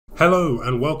Hello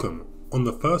and welcome! On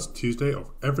the first Tuesday of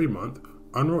every month,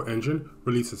 Unreal Engine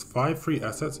releases 5 free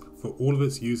assets for all of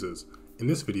its users. In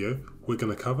this video, we're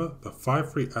going to cover the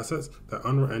 5 free assets that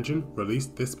Unreal Engine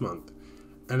released this month.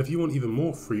 And if you want even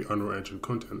more free Unreal Engine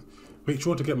content, make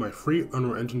sure to get my free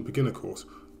Unreal Engine beginner course.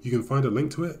 You can find a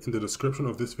link to it in the description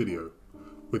of this video.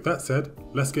 With that said,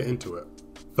 let's get into it.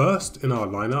 First in our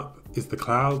lineup is the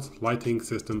Clouds Lighting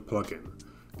System plugin.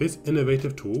 This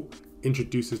innovative tool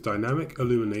introduces dynamic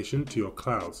illumination to your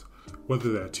clouds,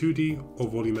 whether they're 2D or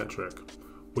volumetric,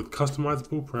 with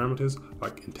customizable parameters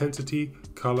like intensity,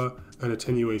 color, and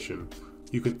attenuation.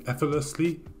 You can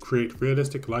effortlessly create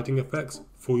realistic lighting effects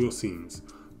for your scenes,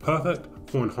 perfect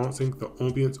for enhancing the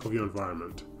ambience of your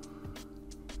environment.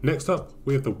 Next up,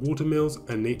 we have the Watermills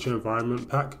and Nature Environment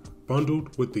pack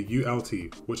bundled with the ULT,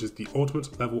 which is the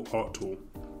ultimate level art tool.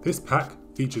 This pack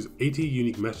features 80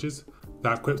 unique meshes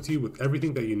that equips you with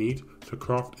everything that you need to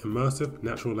craft immersive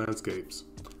natural landscapes.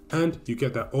 And you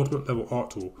get that ultimate level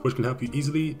art tool, which can help you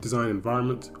easily design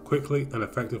environments quickly and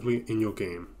effectively in your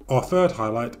game. Our third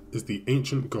highlight is the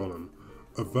Ancient Golem,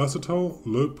 a versatile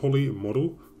low poly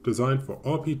model designed for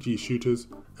RPG shooters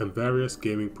and various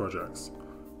gaming projects.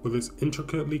 With its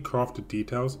intricately crafted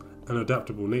details and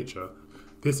adaptable nature,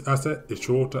 this asset is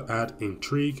sure to add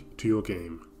intrigue to your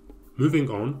game.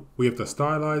 Moving on, we have the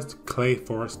Stylized Clay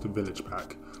Forest Village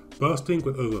pack. Bursting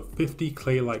with over 50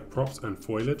 clay-like props and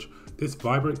foliage, this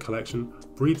vibrant collection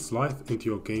breathes life into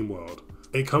your game world.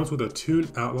 It comes with a toon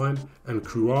outline and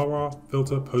Kuara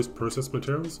filter post-process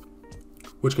materials,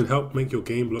 which can help make your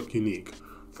game look unique.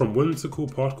 From whimsical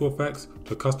particle effects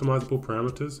to customizable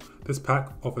parameters, this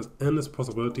pack offers endless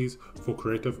possibilities for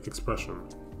creative expression.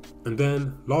 And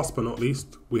then, last but not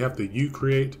least, we have the You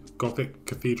Create Gothic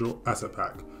Cathedral asset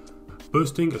pack.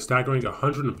 Boasting a staggering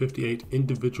 158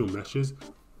 individual meshes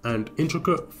and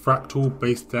intricate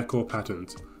fractal-based decor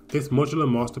patterns, this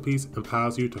modular masterpiece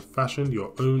empowers you to fashion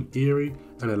your own eerie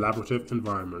and elaborative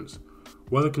environments.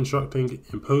 Whether constructing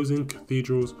imposing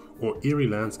cathedrals or eerie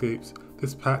landscapes,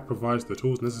 this pack provides the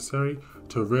tools necessary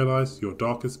to realize your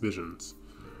darkest visions.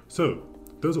 So,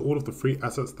 those are all of the free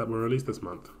assets that were released this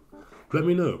month. Let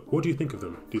me know, what do you think of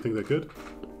them? Do you think they're good?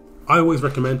 I always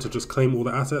recommend to just claim all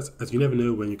the assets, as you never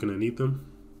know when you're going to need them.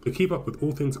 To keep up with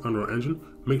all things Unreal Engine,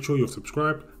 make sure you're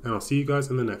subscribed, and I'll see you guys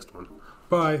in the next one.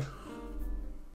 Bye!